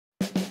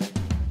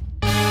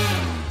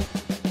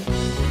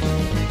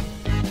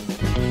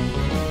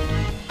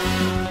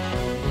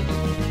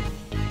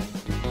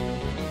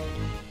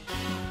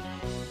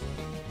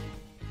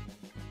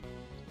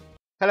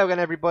Hello again,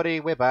 everybody.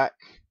 We're back.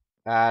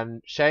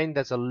 And Shane,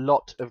 there's a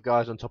lot of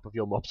guys on top of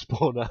your mob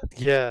spawner.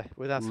 Yeah,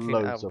 we'll have to clean it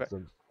Loads out. of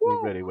them. We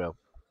really will.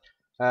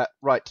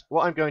 Right,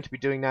 what I'm going to be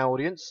doing now,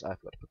 audience, I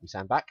forgot to put my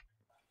sand back,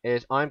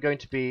 is I'm going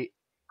to be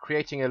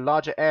creating a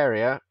larger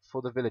area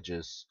for the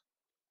villagers.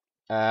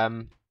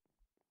 And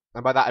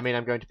by that I mean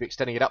I'm going to be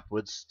extending it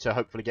upwards to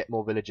hopefully get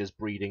more villagers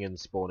breeding and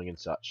spawning and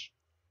such.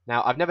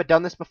 Now, I've never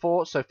done this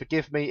before, so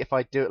forgive me if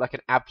I do it like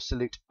an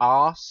absolute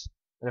arse.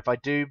 And if I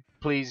do,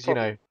 please,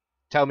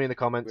 tell me in the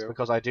comments,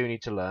 because I do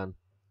need to learn.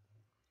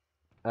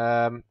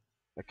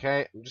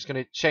 Okay, I'm just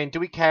gonna... Shane, do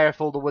we care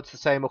if all the wood's the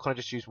same, or can I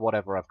just use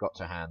whatever I've got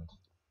to hand?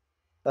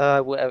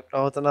 Whatever.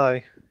 Oh, I don't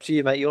know.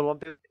 Gee, mate, you're the one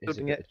Is a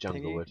building bit it. of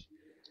jungle wood.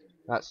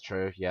 That's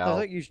true, yeah. No,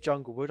 don't use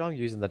jungle wood. I'm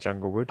using the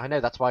jungle wood. I know,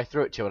 that's why I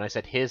threw it to you, and I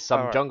said, here's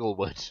some jungle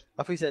wood.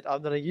 I thought you said,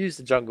 I'm going to use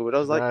the jungle wood. I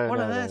was like, what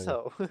an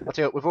asshole. I'll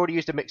tell you what, we've already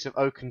used a mix of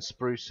oak and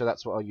spruce, so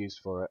that's what I'll use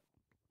for it.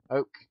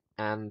 Oak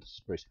and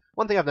spruce.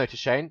 One thing I've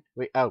noticed, Shane,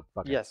 oh,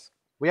 bugger. Yes.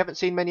 We haven't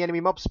seen many enemy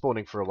mobs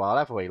spawning for a while,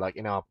 have we? Like,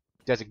 in our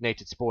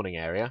designated spawning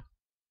area.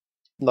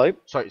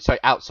 Nope. Sorry,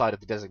 outside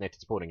of the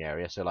designated spawning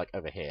area, so like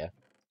over here.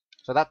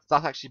 So that's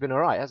actually been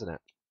alright, hasn't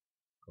it?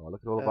 Oh, look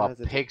at all of our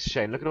pigs,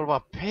 Shane. Look at all of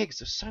our pigs.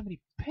 There's so many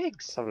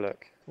pigs. Let's have a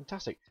look.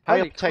 Fantastic. How are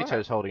your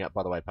potatoes holding up,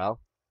 by the way, pal?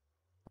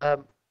 I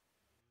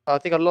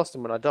think I lost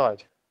them when I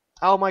died.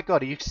 Oh my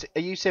god, are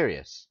you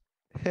serious?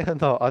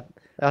 No, I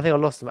think I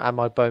lost them at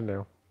my bone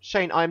meal.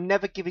 Shane, I'm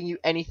never giving you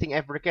anything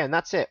ever again.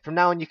 That's it. From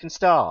now on, you can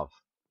starve.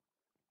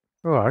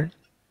 Alright.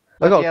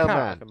 I got a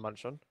carrot I can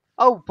munch on.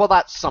 Oh, well,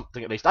 that's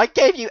something at least. I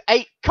gave you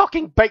 8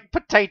 cocking baked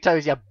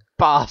potatoes, you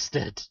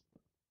bastard.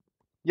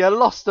 You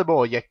lost them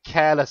all, you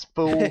careless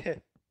fool.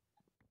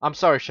 I'm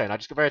sorry, Shane. I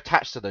just got very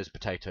attached to those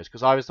potatoes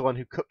because I was the one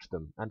who cooked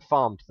them and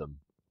farmed them.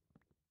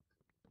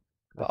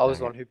 But I was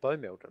the one who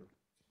bone mealed them.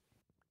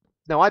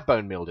 No, I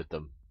bone mealded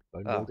them.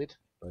 Bone mealded?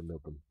 Bone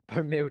mealed them.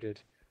 Bone mealded.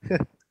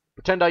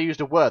 Pretend I used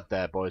a word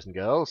there, boys and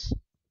girls,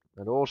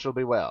 and all shall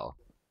be well.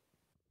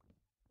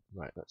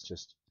 Right, let's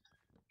just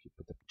keep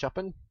with the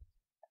chopping.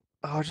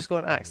 Oh, I just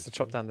got an axe to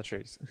chop down the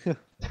trees.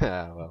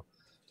 Well,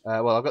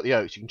 I've got the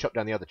oaks. You can chop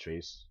down the other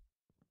trees.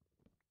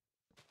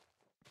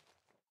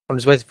 I'm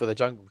just waiting for the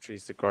jungle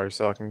trees to grow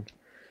so I can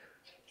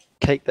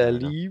cake their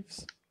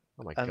leaves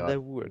and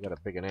their wood. We got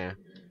a big one here.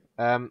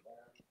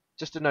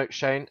 Just a note,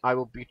 Shane. I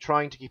will be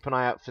trying to keep an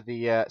eye out for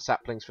the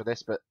saplings for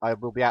this, but I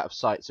will be out of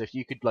sight. So if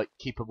you could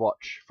keep a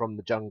watch from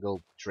the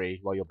jungle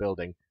tree while you're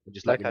building, and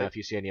just let me know if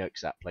you see any oak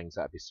saplings,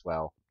 that'd be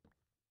swell.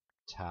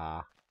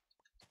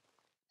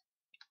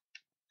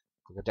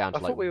 We're down to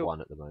one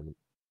at the moment.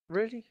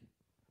 Really?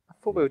 I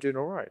thought we were doing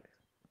all right.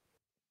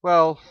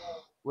 Well,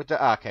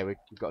 okay, we've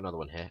got another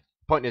one here.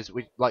 Point is,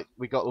 we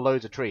got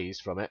loads of trees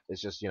from it.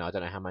 It's just, I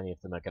don't know how many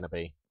of them are going to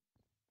be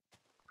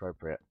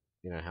appropriate.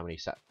 How many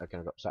are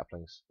going to drop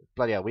saplings.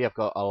 Bloody hell, we have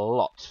got a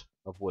lot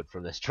of wood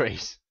from this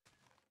trees.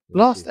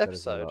 Last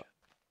episode,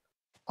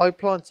 I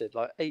planted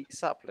 8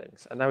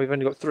 saplings, and now we've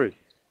only got 3.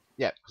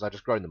 Yeah, because I've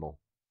just grown them all.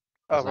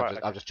 Oh, right.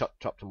 I've just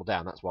chopped them all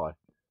down, that's why.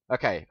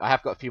 Okay, I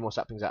have got a few more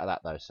saplings out of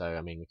that, though, so, I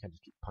mean, we can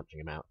just keep punching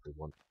them out if we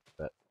want,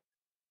 but...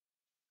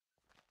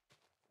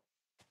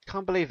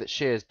 Can't believe that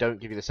shears don't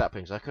give you the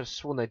saplings. I could have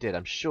sworn they did.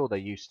 I'm sure they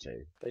used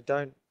to. They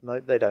don't. No,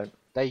 they don't.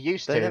 They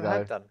used to, though. They never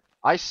have done.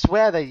 I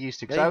swear they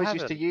used to, because I always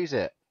used to use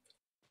it.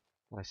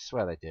 I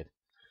swear they did.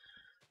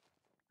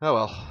 Oh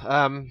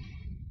well,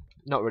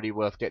 not really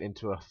worth getting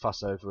into a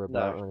fuss over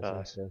about or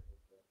anything. So.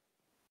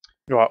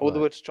 Right, all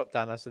the wood's chopped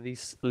down now, so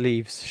these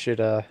leaves should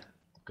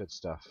good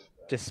stuff.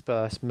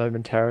 Disperse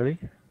momentarily.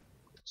 Good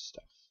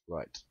stuff.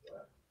 Right.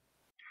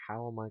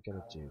 How am I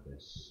gonna do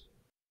this?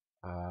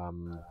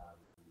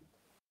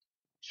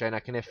 Shane, I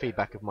can hear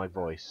feedback of my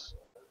voice.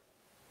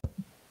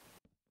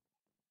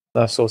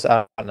 I'll sort it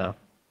out now.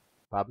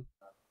 Pardon?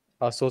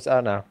 I'll sort it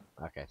out now.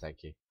 Okay,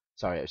 thank you.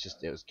 Sorry,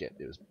 it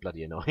was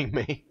bloody annoying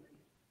me.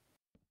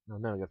 Oh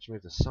no, you have to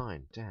move the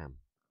sign. Damn.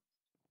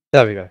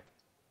 There we go.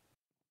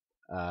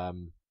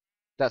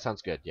 That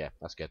sounds good. Yeah,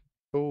 that's good.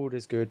 All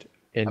is good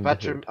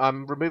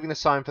I'm removing the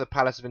sign for the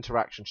Palace of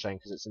Interaction, Shane,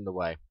 because it's in the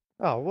way.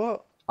 Oh,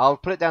 what? I'll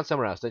put it down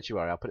somewhere else. Don't you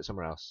worry. I'll put it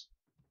somewhere else.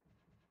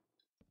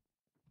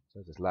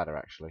 There's this ladder,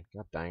 actually.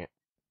 God dang it.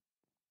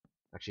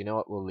 Actually, you know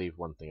what? We'll leave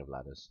one thing of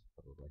ladders,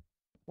 probably.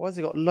 Why has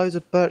it got loads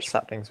of birch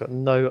saplings but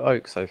no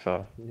oak so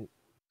far?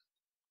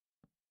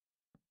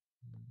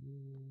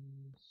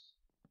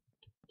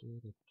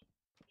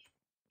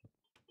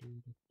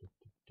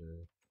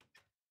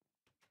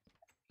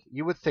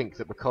 You would think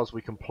that because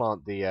we can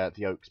plant the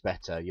oaks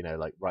better,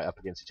 right up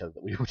against each other,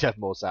 that we would have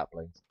more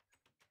saplings.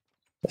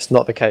 That's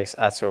not the case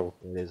at all.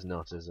 It is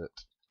not, is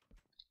it?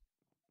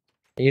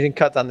 You didn't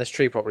cut down this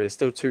tree properly. There's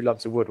still 2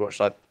 lumps of wood,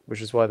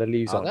 which is why the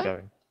leaves aren't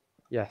going.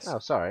 Yes. Oh,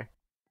 sorry.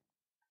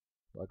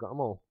 Well, I got them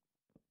all.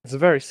 It's a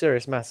very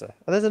serious matter.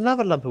 And there's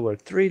another lump of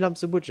wood. 3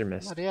 lumps of wood you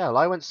missed. Bloody hell,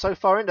 I went so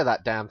far into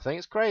that damn thing.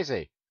 It's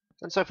crazy.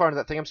 Went so far into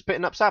that thing, I'm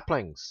spitting up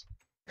saplings.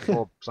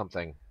 Or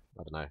something.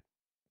 I don't know.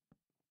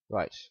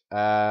 Right.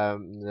 Yeah,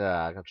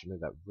 I have to remove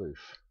that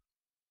roof.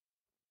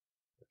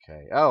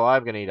 Okay. Oh,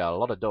 I'm going to need a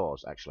lot of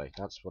doors, actually.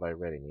 That's what I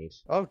really need.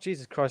 Oh,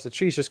 Jesus Christ, the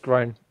tree's just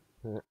grown.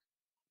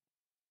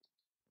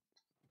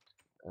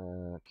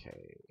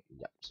 Okay.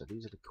 Yep, so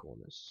these are the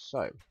corners.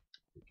 So,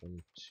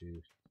 1,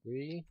 2,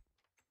 3.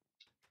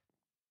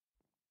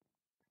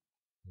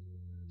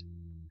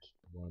 And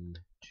 1,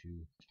 2,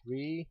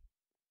 3.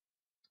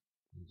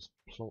 And just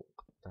plonk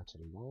that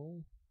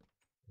along.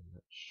 And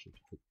that should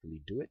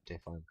hopefully do it,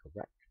 if I'm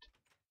correct.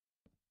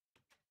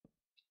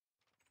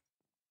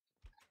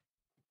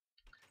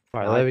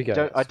 Right, there we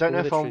go. I don't know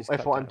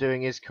if what I'm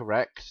doing is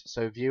correct.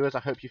 So viewers, I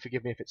hope you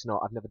forgive me if it's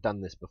not. I've never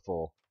done this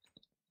before.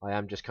 I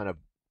am just kind of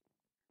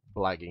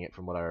blagging it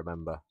from what I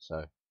remember.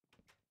 So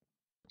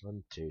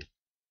 1, 2,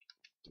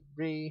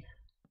 3.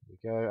 There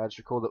we go. I just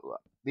recall that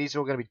these are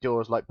all going to be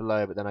doors like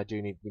below, but then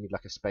we need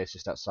like a space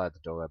just outside the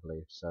door, I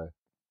believe. So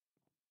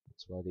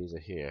that's why these are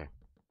here.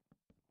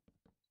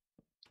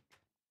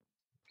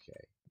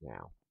 Okay,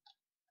 now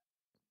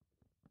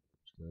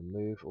just going to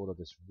remove all of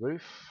this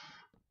roof.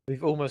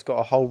 We've almost got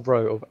a whole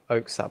row of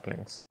oak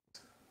saplings.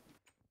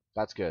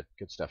 That's good.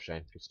 Good stuff,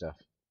 Shane. Good stuff.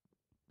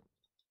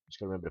 Just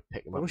gotta remember to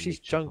pick them up. I wish these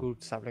jungle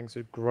saplings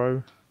would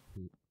grow.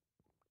 Hmm.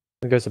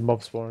 We go to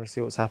mob spawn and see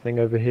what's happening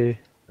over here.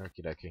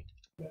 Okie dokie.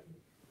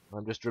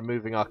 I'm just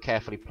removing our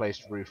carefully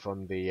placed roof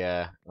on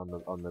the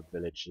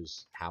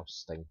village's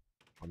house thing,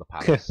 on the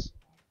palace.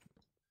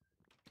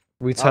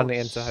 We turn it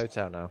into a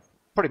hotel now.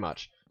 Pretty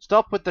much.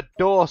 Stop with the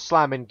door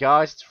slamming,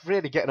 guys. It's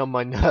really getting on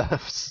my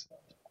nerves.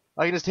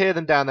 I can just hear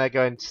them down there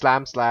going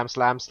slam, slam,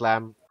 slam,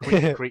 slam,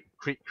 creak, creak,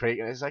 creak, creak,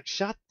 and it's like,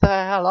 shut the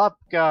hell up,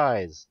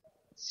 guys.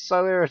 It's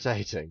so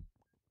irritating.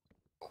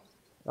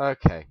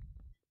 Okay.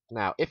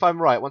 Now, if I'm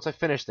right, once I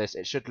finish this,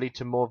 it should lead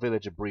to more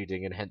villager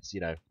breeding and hence,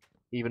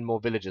 even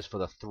more villagers for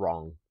the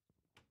throng.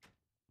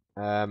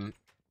 But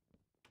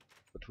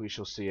we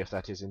shall see if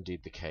that is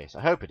indeed the case.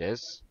 I hope it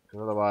is, because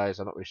otherwise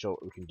I'm not really sure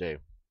what we can do.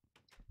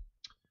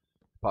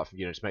 Apart from,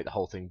 just make the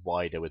whole thing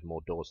wider with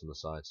more doors on the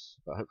sides.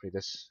 But hopefully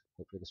this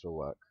will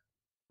work.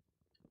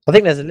 I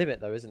think there's a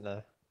limit though, isn't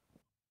there?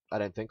 I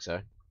don't think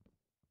so.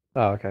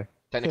 Oh, okay.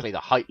 Technically the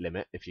height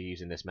limit if you're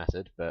using this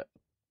method, but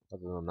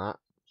other than that,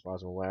 as far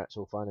as I'm aware, it's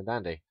all fine and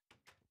dandy.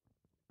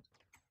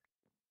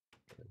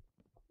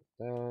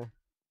 There.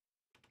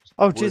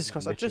 Oh, Jesus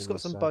Christ, I've just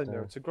got some bone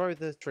meal to grow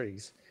the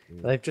trees.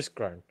 They've just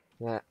grown.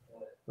 Yeah.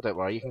 Well, don't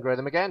worry, you can grow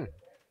them again.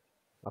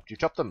 After you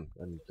chop them,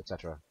 and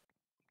etc.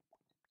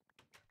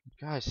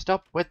 Guys,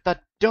 stop with the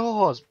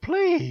doors,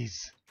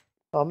 please!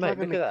 Oh, mate,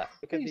 look at that.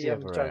 Look at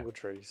the jungle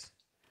trees.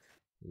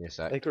 Give me a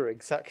sec. They grew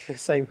exactly the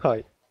same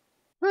height.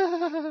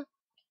 Oh,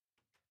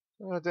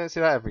 I don't see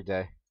that every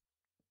day.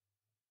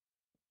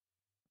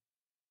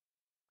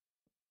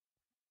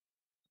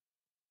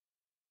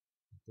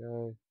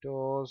 Go,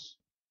 doors.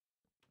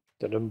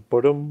 Dum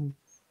dum.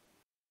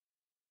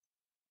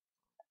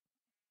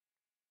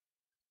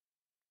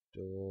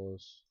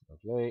 Doors.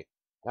 Lovely.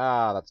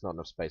 Ah, that's not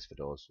enough space for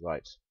doors.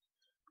 Right.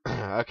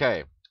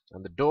 Okay.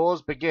 And the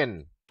doors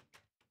begin.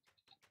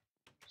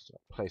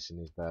 Start placing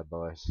these bad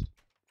boys.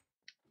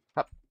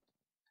 Up.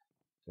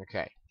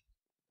 Okay.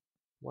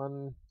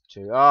 1,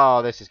 2.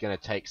 Oh, this is going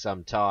to take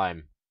some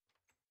time.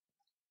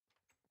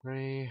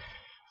 3,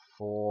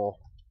 4.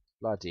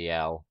 Bloody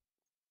hell.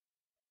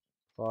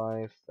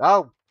 5.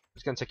 Oh!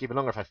 It's going to take even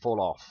longer if I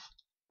fall off.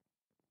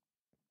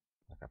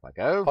 Back up I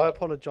go. I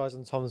apologise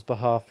on Tom's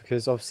behalf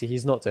because obviously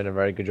he's not doing a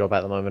very good job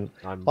at the moment.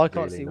 I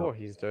can't see what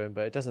he's doing,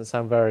 but it doesn't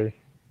sound very...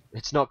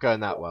 It's not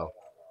going that well.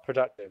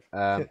 Productive.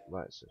 Right,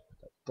 so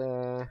put that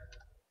there.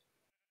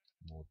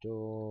 More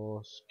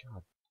doors.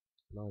 God,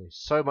 blimey.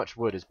 So much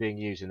wood is being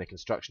used in the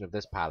construction of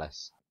this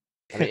palace.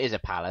 I mean, it is a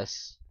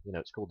palace.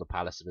 It's called the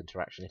Palace of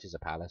Interaction. It is a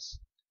palace.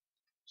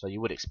 So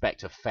you would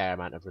expect a fair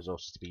amount of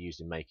resources to be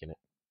used in making it.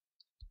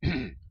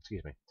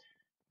 Excuse me.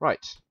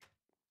 Right.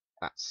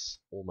 That's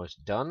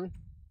almost done.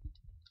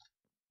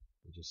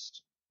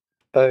 Just...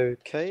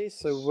 Okay,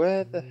 so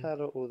where the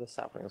hell are all the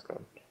saplings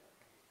gone?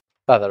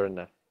 Oh, they're in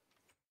there.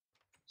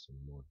 Some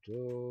more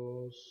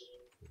doors.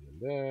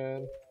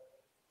 There.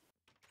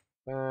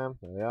 Bam.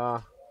 There we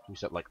are.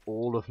 Use up like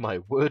all of my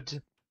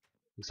wood.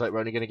 Looks like we're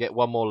only going to get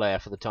one more layer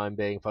for the time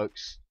being,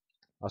 folks.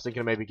 I was thinking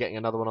of maybe getting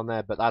another one on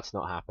there, but that's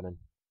not happening.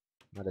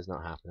 That is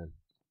not happening.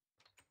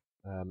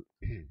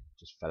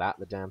 Just fell out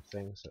the damn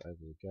thing, so over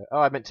we go. Oh,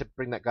 I meant to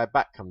bring that guy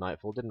back come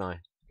nightfall, didn't I?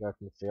 Go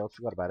from the field,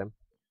 forgot about him.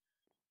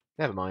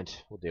 Never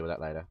mind, we'll deal with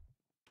that later.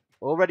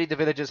 Already the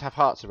villagers have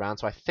hearts around,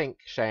 so I think,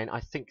 Shane,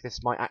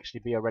 this might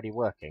actually be already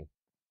working.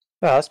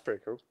 Oh, that's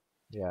pretty cool.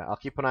 Yeah, I'll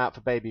keep an eye out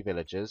for baby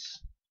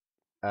villagers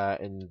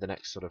in the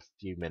next sort of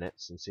few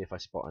minutes and see if I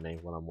spot any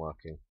while I'm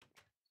working.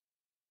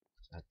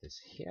 Let's add this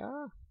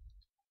here.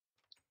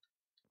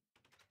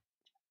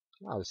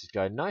 Oh, this is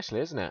going nicely,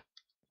 isn't it?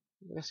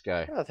 Look at this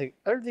guy. Yeah, I think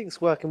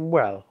everything's working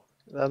well.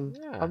 Yeah.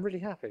 I'm really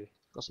happy.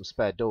 Got some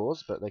spare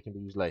doors, but they can be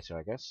used later,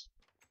 I guess.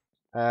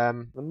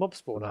 The mob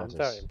spawner, I'm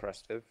very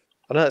impressed with.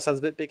 I know that sounds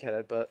a bit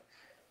big-headed, but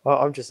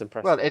I'm just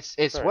impressed. Well, it's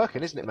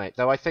working, isn't it, mate?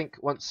 Though I think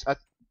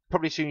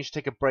probably soon you should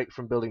take a break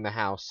from building the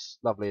house,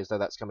 lovely as though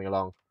that's coming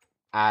along,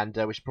 and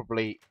we should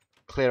probably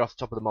clear off the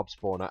top of the mob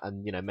spawner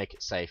and, you know, make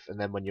it safe. And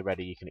then when you're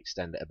ready, you can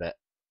extend it a bit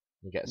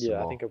and get some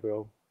more. I think I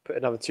will. Put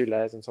another 2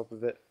 layers on top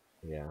of it.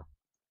 Yeah.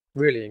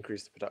 Really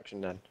increase the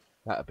production then.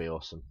 That'd be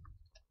awesome.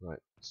 Right,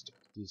 stick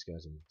these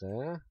guys in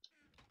there.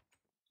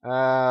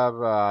 I'm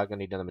gonna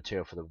need another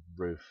material for the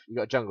roof. You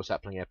got a jungle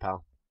sapling here,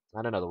 pal.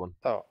 And another one.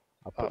 Oh.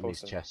 I'll put in awesome.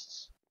 these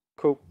chests.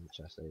 Cool.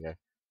 Chest, there you go.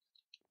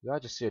 Did I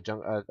just see a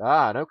jungle?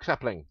 No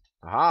sapling.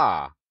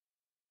 Aha!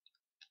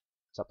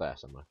 It's up there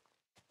somewhere.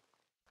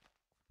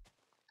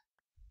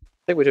 I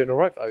think we're doing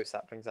alright for oak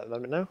saplings at the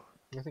moment now.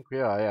 I think we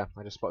are, yeah.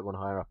 I just spotted one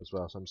higher up as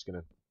well, so I'm just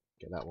gonna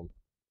get that one.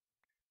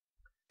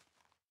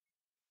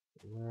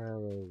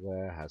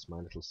 Where has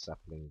my little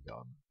sapling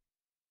gone?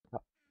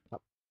 Up,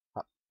 up,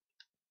 up.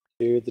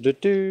 That's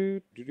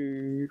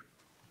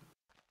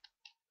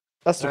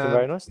looking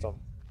very nice, Tom.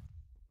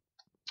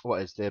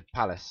 What is the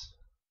palace?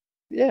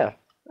 Yeah.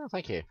 Oh,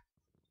 thank you.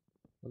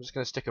 I'm just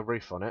going to stick a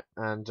roof on it,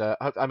 and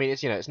I mean,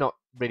 it's, you know, it's not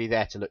really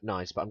there to look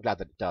nice, but I'm glad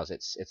that it does.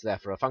 It's there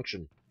for a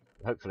function.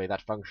 Hopefully,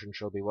 that function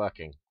shall be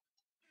working.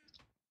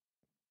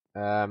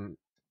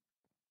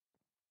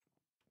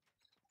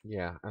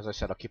 Yeah, as I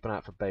said, I'll keep an eye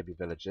out for baby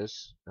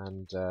villagers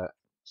and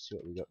see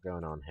what we got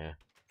going on here.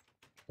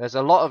 There's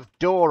a lot of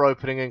door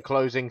opening and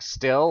closing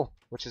still,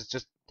 which is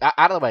just out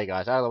of the way,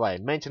 guys. Out of the way.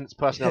 Maintenance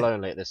personnel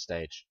only at this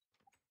stage.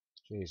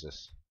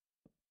 Jesus.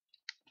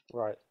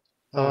 Right.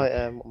 What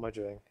am I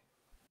doing?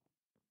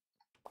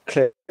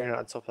 Clearing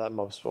out the top of that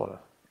mob spawner.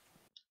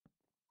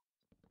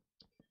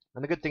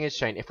 And the good thing is,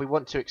 Shane, if we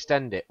want to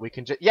extend it, we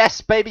can just...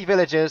 Yes, baby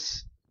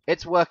villagers!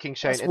 It's working,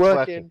 Shane. It's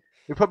working.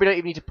 We probably don't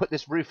even need to put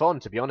this roof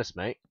on, to be honest,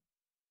 mate.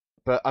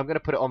 But I'm going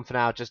to put it on for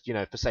now, just, you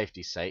know, for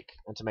safety's sake,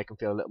 and to make them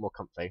feel a little more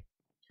comfy.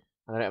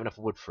 And I don't have enough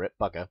wood for it,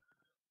 bugger.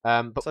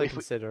 But so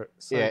considerate.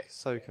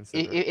 So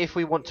considerate. If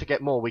we want to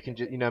get more, we can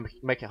just, you know,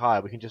 make it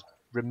higher. We can just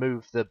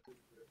remove the...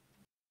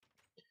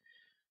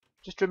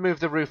 Just remove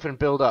the roof and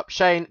build up.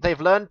 Shane,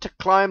 they've learned to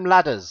climb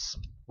ladders.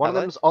 One of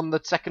them's on the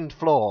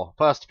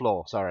first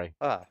floor, sorry.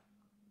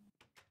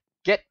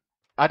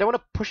 I don't want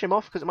to push him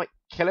off because it might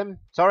kill him.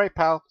 Sorry,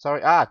 pal.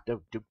 Sorry.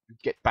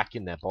 Get back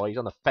in there, boy. He's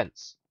on the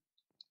fence.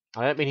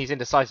 I don't mean he's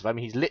indecisive. I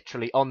mean he's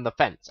literally on the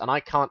fence, and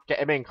I can't get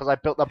him in because I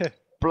built the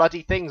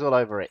bloody things all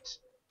over it.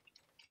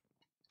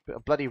 Built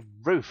a bloody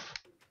roof.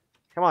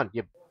 Come on,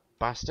 you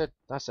bastard.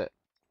 That's it.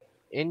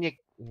 In you...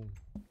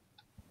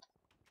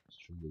 Let's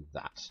remove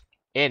that.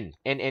 In.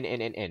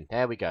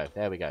 There we go.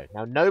 There we go.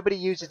 Now, nobody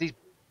uses these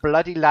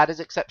bloody ladders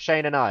except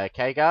Shane and I,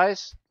 okay,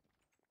 guys?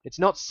 It's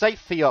not safe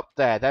for you up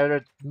there. There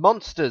are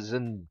monsters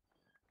and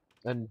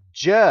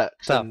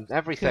jerks and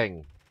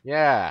everything.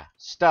 Yeah,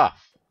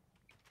 stuff.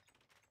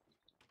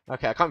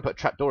 Okay, I can't put a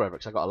trapdoor over it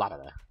because I've got a ladder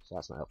there, so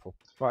that's not helpful.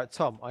 Right,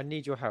 Tom, I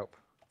need your help.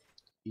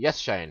 Yes,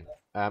 Shane.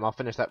 I'll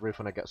finish that roof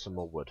when I get some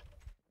more wood.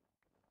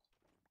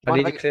 I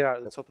need to clear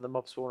out the top of the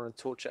mob spawner and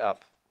torch it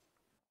up.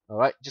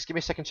 Alright, just give me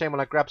a second, Shane,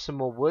 when I grab some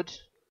more wood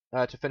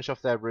to finish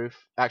off their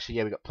roof. Actually,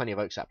 yeah, we've got plenty of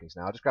oak saplings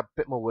now. I'll just grab a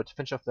bit more wood to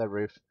finish off their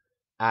roof,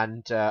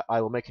 and I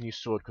will make a new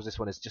sword because this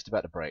one is just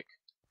about to break.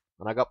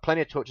 And I got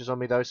plenty of torches on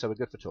me, though, so we're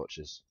good for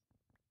torches.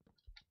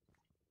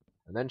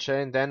 And then,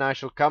 Shane, then I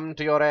shall come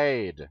to your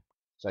aid.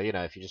 So, you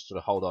know, if you just sort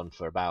of hold on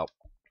for about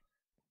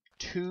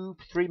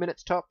 2-3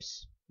 minutes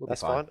tops, we'll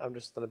That's be fine. I'm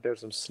just going to build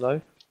some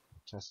snow.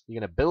 You're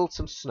going to build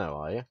some snow,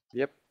 are you?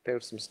 Yep,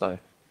 build some snow.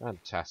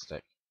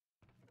 Fantastic.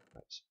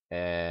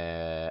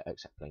 Right. Oak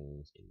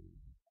saplings in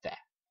there.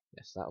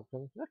 Yes, that'll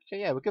come.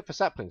 Okay, yeah, we're good for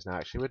saplings now,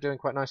 actually. We're doing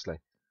quite nicely.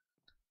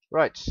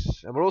 Right,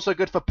 and we're also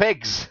good for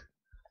pigs.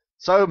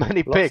 So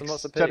many pigs,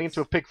 lots of turning pigs.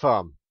 into a pig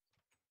farm.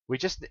 We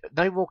just...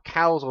 No more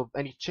cows or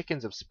any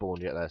chickens have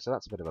spawned yet, though, so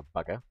that's a bit of a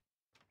bugger.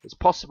 It's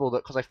possible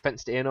that because I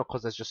fenced it in or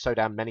because there's just so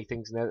damn many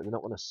things in there that they're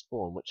not going to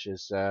spawn, which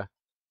is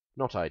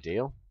not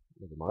ideal.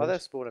 Never mind. Well, they'll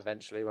spawn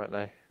eventually, won't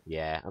they?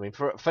 Yeah, I mean,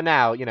 for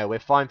now, you know, we're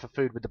fine for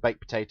food with the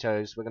baked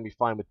potatoes. We're going to be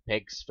fine with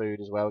pigs'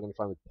 food as well. We're going to be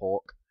fine with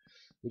pork.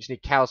 We just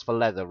need cows for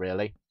leather,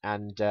 really,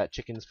 and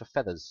chickens for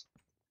feathers.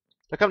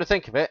 But come to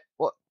think of it,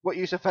 what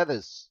use of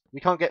feathers?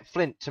 We can't get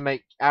flint to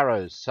make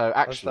arrows, so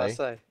actually... I was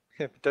about to say,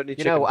 we don't need you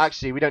chickens. know what,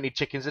 actually, we don't need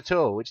chickens at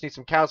all. We just need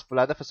some cows for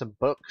leather for some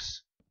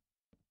books,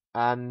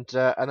 and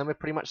then we're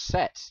pretty much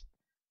set.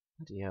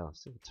 Bloody hell,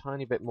 still a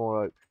tiny bit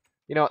more oak.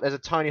 You know what, there's a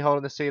tiny hole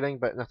in the ceiling,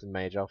 but nothing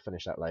major. I'll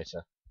finish that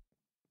later.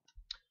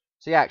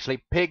 So yeah,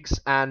 actually, pigs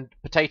and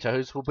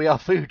potatoes will be our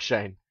food,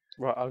 Shane.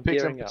 Right, I'm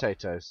Pigs gearing and up.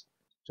 potatoes.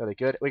 Jolly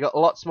good. We got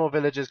lots more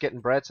villagers getting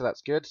bread, so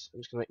that's good. I'm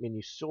just gonna make me a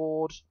new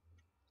sword.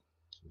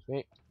 Excuse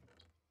me.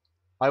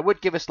 I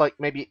would give us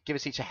maybe give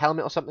us each a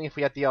helmet or something if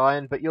we had the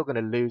iron, but you're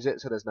gonna lose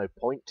it, so there's no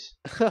point.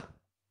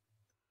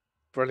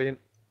 Brilliant.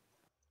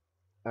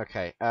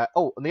 Okay.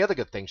 Oh, and the other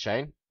good thing,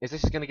 Shane, is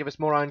this is gonna give us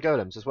more iron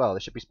golems as well.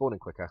 They should be spawning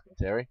quicker, in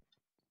theory.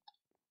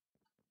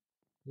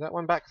 Is that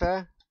one back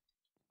there?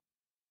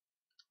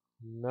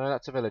 No,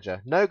 that's a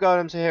villager. No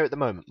golems are here at the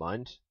moment,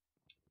 mind.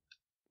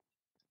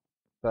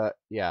 But,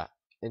 yeah,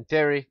 in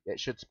theory, it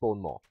should spawn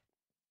more.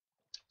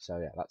 So,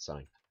 yeah, that's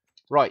something.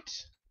 Right.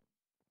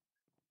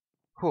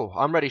 Cool.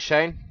 I'm ready,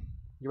 Shane.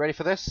 You ready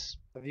for this?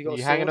 Have you got Are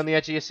you a hanging sword? on the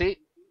edge of your seat?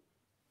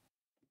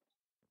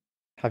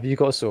 Have you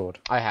got a sword?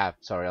 I have.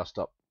 Sorry, I'll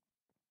stop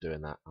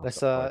doing that. I'll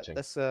stop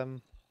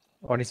fighting.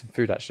 Oh, I need some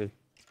food actually.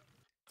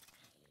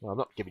 Well, I'm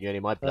not giving you any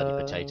of my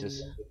bloody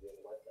potatoes.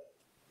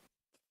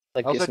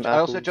 Like get some I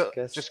apples,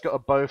 also just got a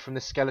bow from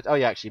this skeleton. Oh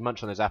yeah, actually,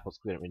 munch on those apples.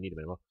 We don't really need them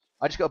anymore.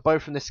 I just got a bow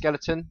from this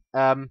skeleton.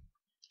 And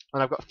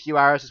I've got a few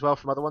arrows as well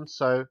from other ones.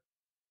 So,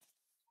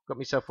 got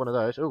myself one of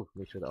those. Oh, let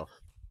me turn that off.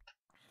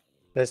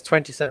 There's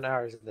 27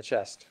 arrows in the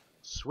chest.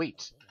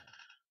 Sweet.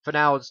 For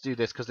now, let's do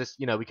this because this,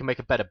 we can make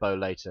a better bow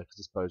later because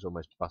this bow's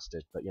almost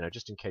busted. But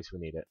just in case we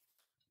need it.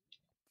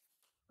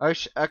 Oh,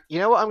 you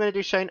know what I'm going to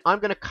do, Shane? I'm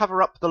going to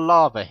cover up the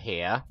lava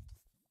here.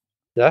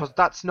 Yeah. Because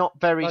that's not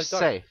very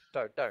safe.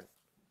 Don't.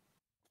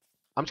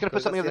 I'm just going to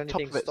put something on the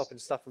top of it. Stopping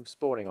stuff from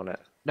spawning on it.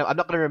 No, I'm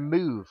not going to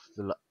remove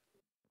the.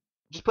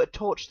 Just put a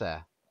torch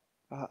there.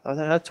 I don't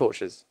have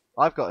torches.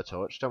 I've got a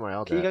torch. Don't worry,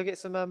 I'll do it. Can you go get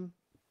some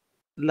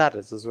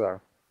ladders as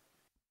well?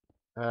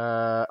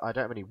 I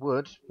don't have any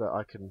wood, but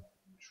I can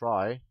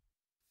try.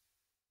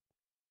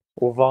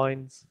 Or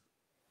vines?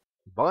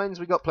 Vines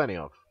we got plenty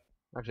of.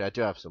 Actually, I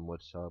do have some wood,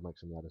 so I'll make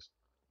some ladders.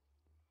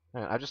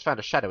 Hang on, I just found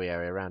a shadowy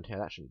area around here.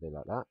 That shouldn't be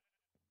like that.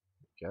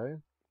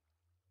 Go.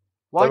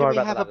 Why do we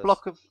have a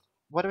block of?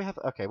 Why do we have?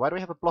 Okay, why do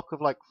we have a block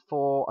of like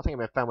 4? I think I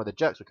may have found where the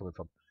jerks were coming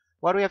from.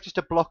 Why do we have just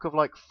a block of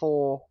like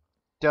 4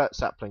 dirt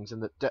saplings in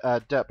the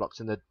dirt blocks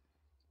in the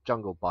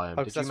jungle biome?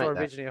 Oh, that's why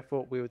originally I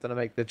thought we were gonna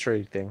make the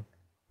tree thing.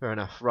 Fair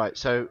enough. Right.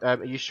 So,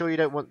 are you sure you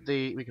don't want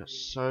the? We got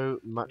so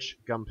much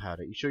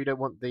gunpowder. You sure you don't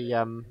want the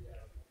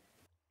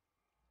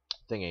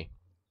thingy?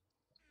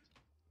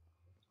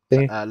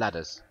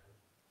 Ladders.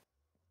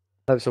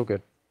 No, it's all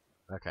good.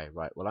 Okay.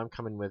 Right. Well, I'm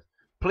coming with.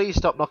 Please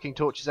stop knocking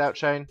torches out,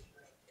 Shane.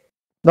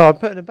 No, I'm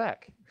putting it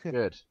back.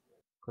 Good.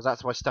 Because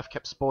that's why stuff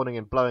kept spawning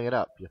and blowing it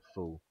up. You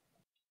fool.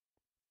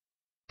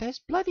 There's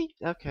bloody.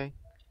 Okay.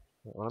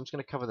 Well, I'm just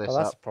going to cover this up. Oh,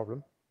 that's a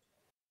problem.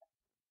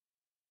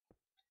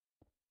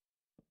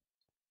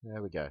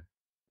 There we go.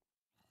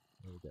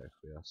 There we go.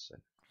 We are safe.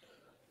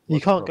 You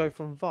can't go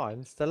from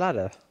vines to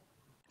ladder.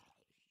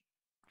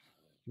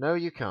 No,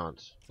 you can't.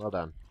 Well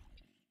done.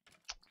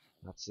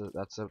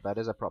 That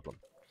is a problem.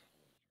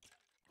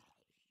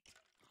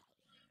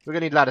 We're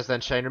gonna need ladders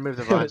then, Shane. Remove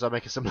the vines. I'll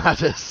make us some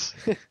ladders.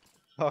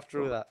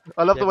 After all that.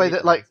 I love the way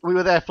that we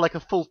were there for like a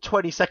full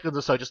 20 seconds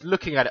or so, just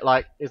looking at it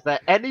like, is there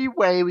any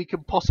way we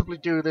can possibly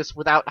do this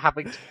without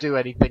having to do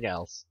anything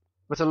else?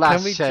 But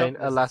alas, Shane,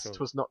 alas, it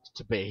was not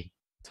to be.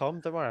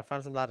 Tom, don't worry, I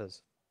found some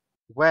ladders.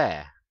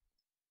 Where?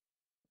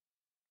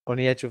 On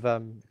the edge of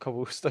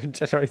cobblestone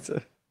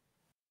generator.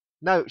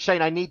 No,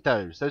 Shane, I need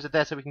those. Those are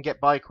there so we can get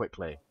by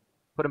quickly.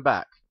 Put them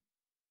back.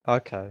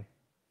 Okay.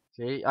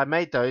 See, I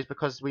made those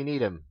because we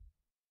need them.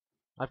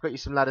 I've got you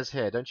some ladders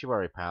here. Don't you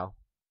worry, pal.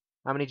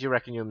 How many do you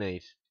reckon you'll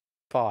need?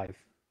 5.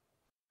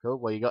 Cool.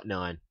 Well, you got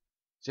 9.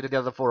 So the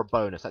other 4 are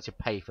bonus. That's your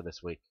pay for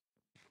this week.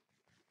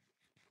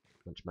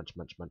 Munch, munch,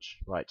 munch, munch.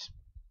 Right.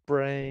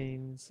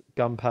 Brains,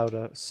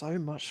 gunpowder, so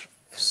much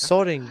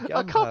sodding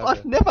gunpowder.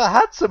 I've never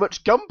had so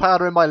much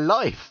gunpowder in my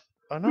life.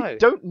 I know. We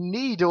don't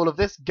need all of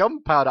this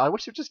gunpowder. I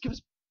wish it would just give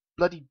us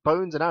bloody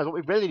bones and arrows. What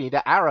we really need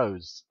are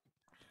arrows.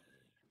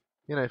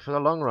 For the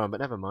long run, but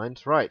never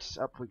mind. Right,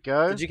 up we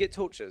go. Did you get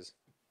torches?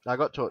 I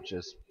got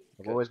torches.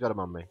 I've always got them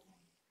on me.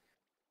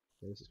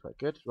 Okay, this is quite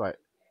good. Right.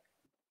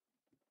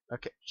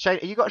 Okay, Shane,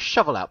 you got a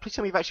shovel out? Please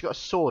tell me you've actually got a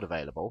sword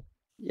available.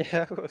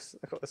 Yeah, I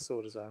got a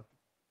sword as well.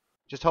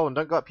 Just hold on,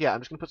 don't go up yet.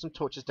 I'm just going to put some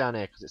torches down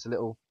here because it's a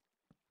little...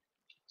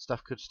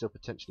 Stuff could still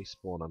potentially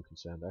spawn, I'm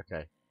concerned.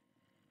 Okay.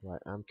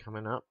 Right, I'm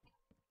coming up.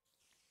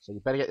 So you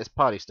better get this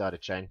party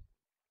started, Shane.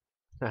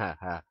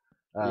 Are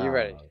you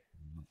ready?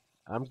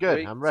 I'm good,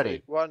 3, I'm ready.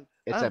 2, 1,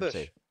 it's ambush.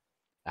 empty.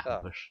 Oh.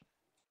 Ambush.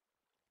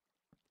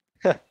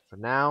 For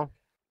now,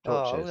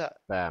 torches.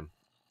 Bam.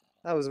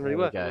 That wasn't really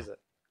working, was it?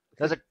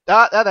 There's a...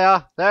 Ah, there they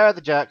are. There are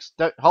the jerks.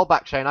 Don't hold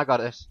back, Shane. I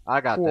got this.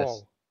 I got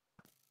this.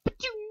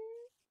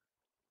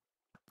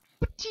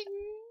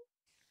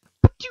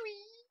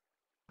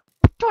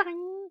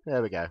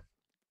 There we go. I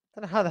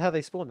don't know how the hell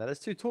they spawned there. There's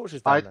 2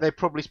 torches down there. They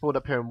probably spawned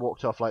up here and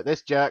walked off like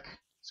this jerk.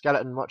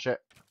 Skeleton, watch it.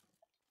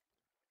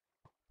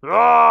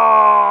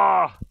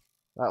 Ah!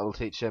 That'll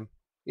teach him.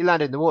 He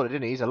landed in the water,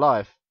 didn't he? He's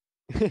alive.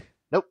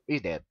 Nope,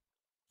 he's dead.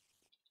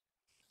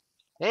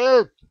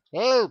 Help!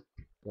 Help!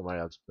 Don't worry,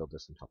 I'll just build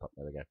this and top up.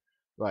 There we go.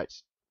 Right.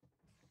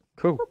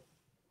 Cool.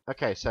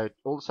 Okay, so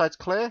all the sides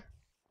clear?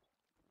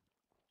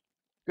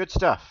 Good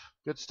stuff.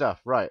 Good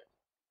stuff. Right.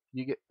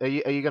 Are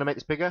you going to make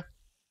this bigger?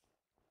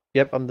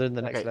 Yep, I'm doing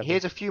the next level.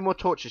 Here's a few more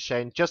torches,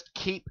 Shane. Just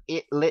keep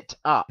it lit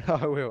up.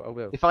 I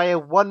will. If I hear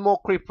one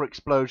more creeper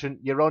explosion,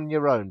 you're on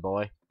your own,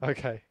 boy.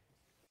 Okay.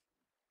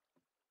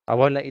 I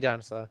won't let you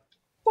down, sir.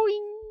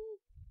 Boing!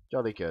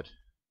 Jolly good.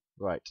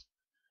 Right.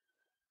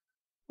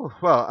 Oh,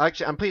 well,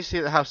 actually, I'm pleased to see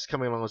that the house is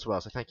coming along as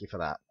well, so thank you for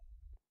that.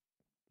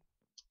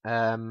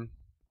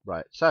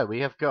 Right, so we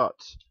have got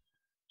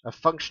a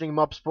functioning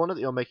mob spawner that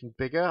you're making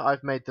bigger.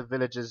 I've made the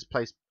villagers'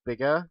 place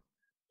bigger.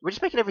 We're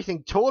just making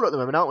everything taller at the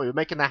moment, aren't we? We're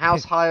making the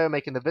house higher,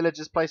 making the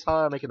villagers' place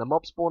higher, making the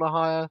mob spawner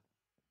higher.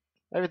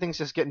 Everything's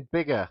just getting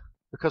bigger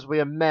because we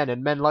are men,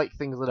 and men like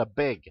things that are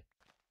big.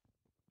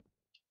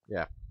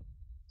 Yeah.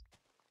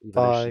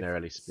 Five,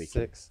 Evolutionarily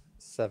speaking. 6,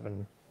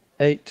 7,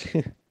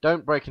 8.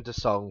 Don't break into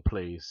song,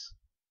 please.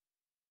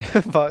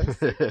 5,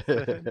 6,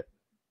 7.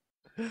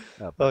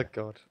 Oh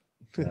god.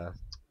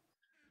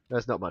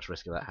 There's not much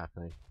risk of that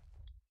happening.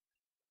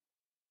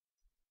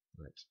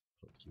 Right.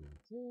 Put you in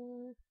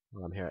there.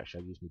 Well, I'm here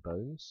actually. I'll use my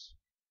bones.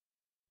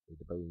 Need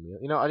the bone meal.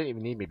 You know, I didn't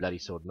even need my bloody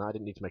sword now. I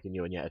didn't need to make a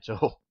new one yet at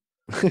all.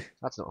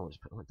 That's not how I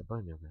just put the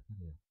bone meal there.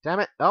 Damn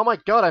it! Oh my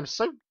god, I'm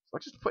just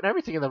putting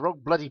everything in the wrong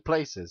bloody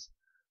places.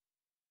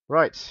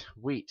 Right,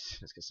 wheat.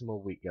 Let's get some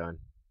more wheat going.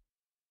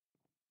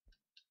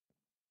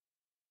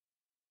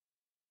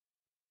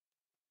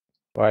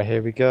 Right,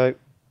 here we go.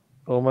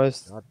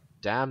 Almost. God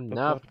damn, Oh, no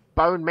God.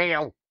 bone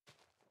meal!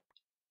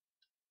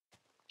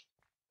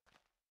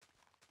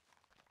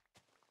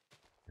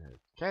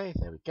 Okay,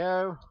 there we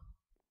go.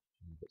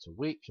 Bits of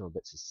wheat, more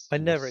bits of... I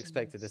never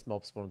expected this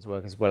mob spawn to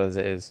work as well as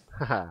it is.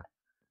 Haha.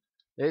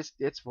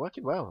 It's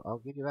working well, I'll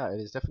give you that.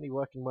 It is definitely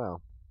working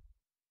well.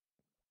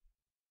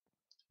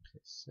 Okay,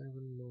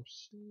 7 more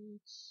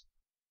seeds.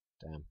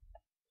 Damn.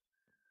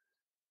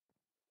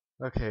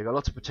 Okay, we've got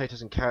lots of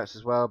potatoes and carrots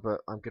as well,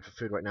 but I'm good for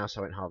food right now, so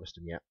I won't harvest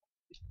them yet.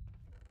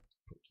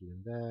 Put you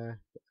in there,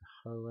 get the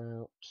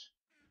hoe out.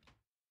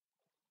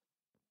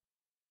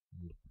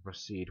 And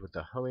proceed with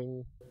the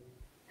hoeing.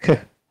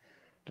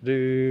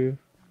 Do.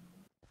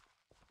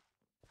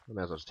 I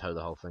may as well just hoe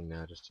the whole thing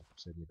now, just to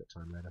save me a bit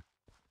of time later.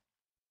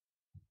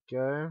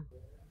 Go.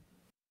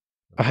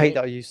 I hate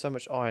that I use so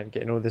much iron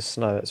getting all this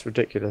snow. That's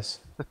ridiculous.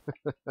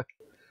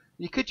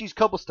 You could use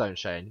cobblestone,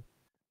 Shane.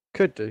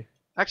 Could do.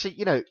 Actually,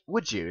 you know,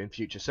 would you in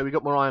future? So we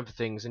got more iron for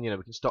things, and you know,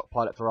 we can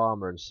stockpile it for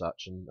armor and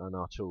such, and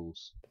our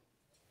tools.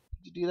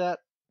 Did you do that,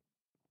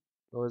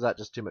 or is that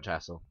just too much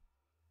hassle?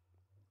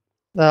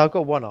 No, I've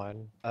got one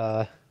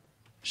iron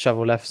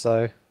shovel left,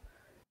 so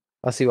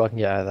I'll see what I can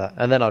get out of that,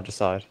 and then I'll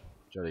decide.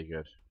 Jolly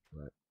good.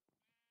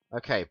 Right.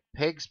 Okay,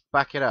 pigs,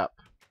 back it up.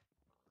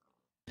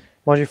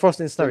 Mind you, Frost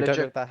and Snow don't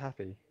Villager- look that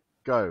happy.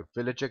 Go,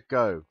 villager,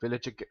 go,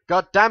 villager. Go.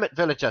 God damn it,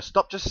 villager!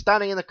 Stop just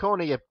standing in the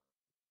corner, you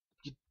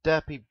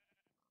derpy.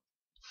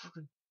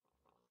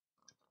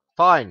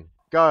 Fine,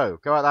 go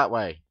out that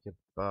way, you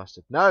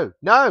bastard. No,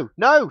 no,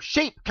 no,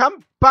 sheep,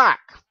 come back!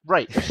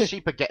 Right, the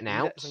sheep are getting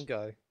out. Let them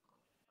go.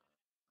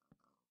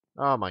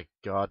 Oh my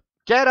god,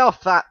 get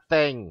off that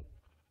thing!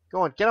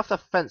 Go on, get off the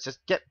fence.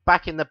 Just get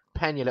back in the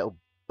pen, you little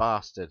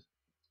bastard.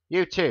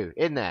 You too,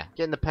 in there.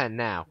 Get in the pen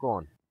now. Go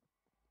on.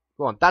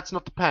 Go on, that's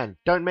not the pen.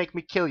 Don't make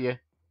me kill you.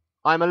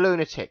 I'm a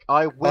lunatic.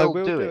 I will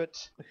do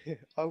it.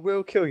 I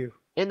will kill you.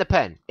 In the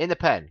pen. In the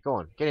pen. Go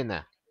on, get in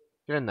there.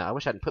 Get in there. I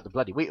wish I hadn't put the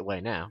bloody wheat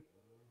away now.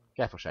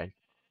 Careful, Shane.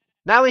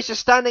 Now he's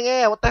just standing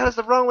here. What the hell is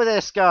wrong with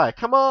this guy?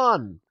 Come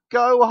on.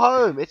 Go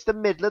home. It's the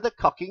middle of the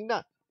cocking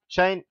nut.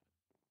 Shane.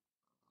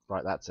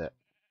 Right, that's it.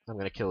 I'm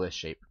going to kill this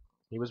sheep.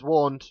 He was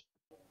warned.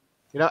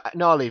 You know,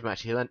 no, I'll leave him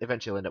actually.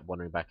 Eventually he'll end up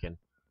wandering back in.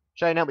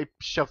 Shane, help me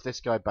shove this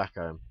guy back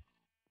home.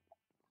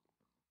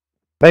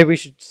 Maybe we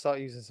should start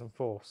using some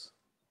force.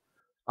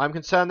 I'm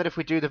concerned that if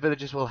we do, the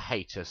villagers will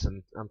hate us,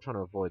 and I'm trying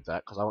to avoid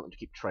that because I want them to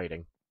keep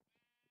trading.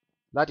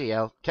 Bloody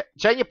hell.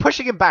 Shane, you're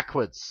pushing him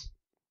backwards.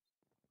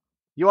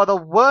 You are the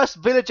worst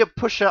villager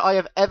pusher I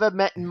have ever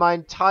met in my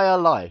entire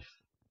life.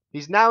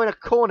 He's now in a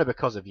corner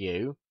because of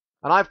you,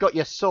 and I've got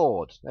your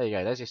sword. There you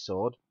go, there's your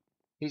sword.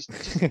 He's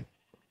just...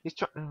 he's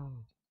trying...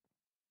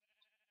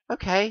 Oh.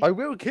 Okay. I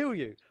will kill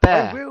you.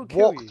 There. I will kill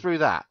Walk you. through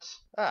that.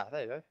 Ah,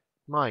 there you go.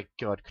 My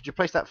god. Could you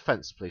place that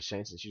fence, please,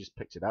 Shane, since you just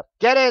picked it up?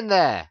 Get in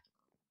there!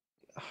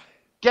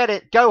 Get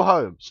it! Go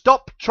home!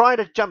 Stop trying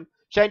to jump!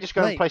 Shane, just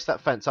go and Mate. place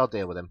that fence. I'll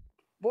deal with him.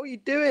 What are you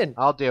doing?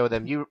 I'll deal with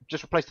him. You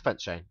just replace the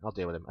fence, Shane. I'll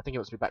deal with him. I think he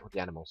wants to be back with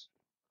the animals.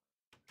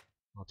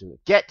 I'll do it.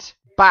 Get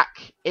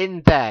back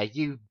in there,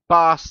 you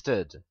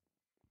bastard!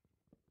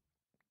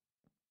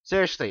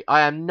 Seriously,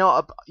 I am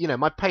not a... You know,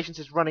 my patience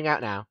is running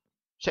out now.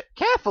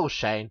 Careful,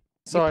 Shane!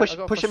 Sorry,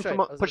 You push him from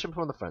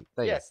the front.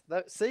 There you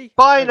go. See?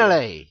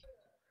 Finally!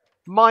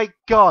 My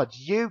god,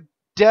 you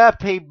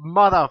derpy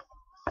mother...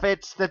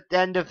 It's the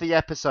end of the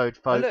episode,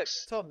 Oh, look,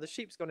 folks. Tom, the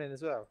sheep's gone in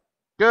as well.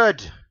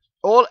 Good.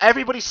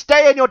 Everybody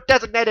stay in your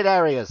designated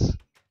areas.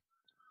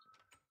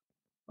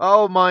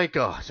 Oh my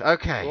god.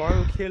 Okay. Or I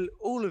will kill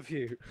all of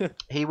you.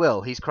 He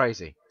will. He's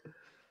crazy.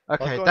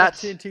 Okay, I've got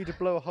that's enough TNT to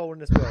blow a hole in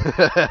this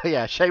world.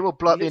 yeah, Shane will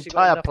blow up the Literally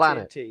got entire enough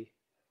planet. TNT.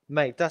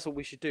 Mate, that's what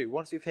we should do.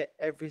 Once we've hit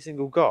every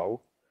single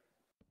goal,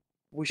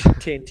 we should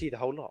TNT the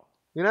whole lot.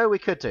 You know, we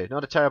could do.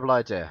 Not a terrible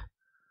idea.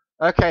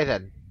 Okay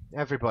then,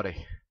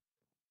 everybody.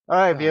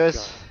 Alright, Oh, viewers.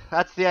 God.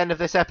 That's the end of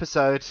this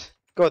episode.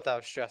 God, that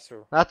was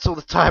stressful. That's all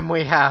the time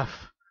we have.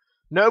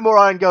 No more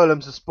iron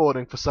golems are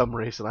spawning for some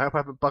reason. I hope I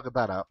haven't buggered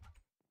that up.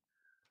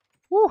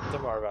 Woo.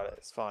 Don't worry about it.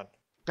 It's fine.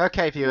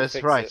 Okay, viewers.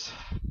 fix Right. it.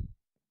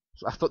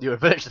 I thought you were a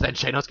villager then,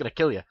 Shane. I was going to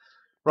kill you.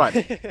 Right.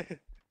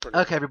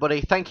 Okay,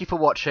 everybody. Thank you for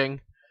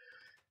watching.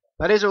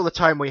 That is all the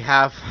time we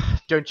have.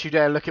 Don't you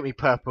dare look at me,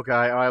 purple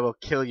guy, or I will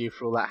kill you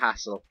for all that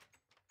hassle.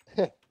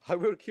 I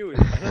will kill you.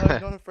 And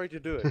I'm not afraid to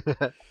do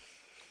it.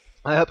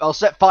 I hope I'll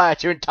set fire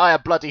to your entire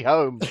bloody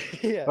home.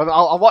 Yeah.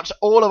 I'll watch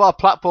all of our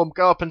platform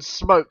go up in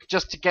smoke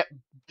just to get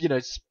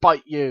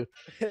spite you.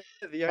 The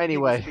only thing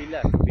Anyway. that's be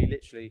left would be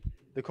literally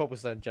the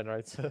cobblestone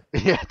generator.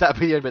 Yeah, that'd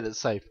be the only bit that's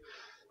safe.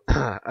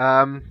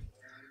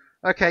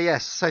 Okay,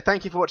 yes. So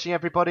thank you for watching,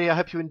 everybody. I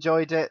hope you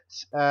enjoyed it.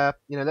 Let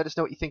us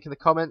know what you think in the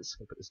comments.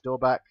 I'll put this door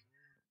back,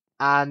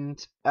 and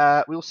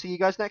we'll see you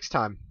guys next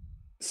time.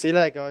 See you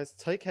later, guys.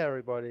 Take care,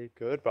 everybody.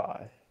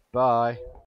 Goodbye. Bye.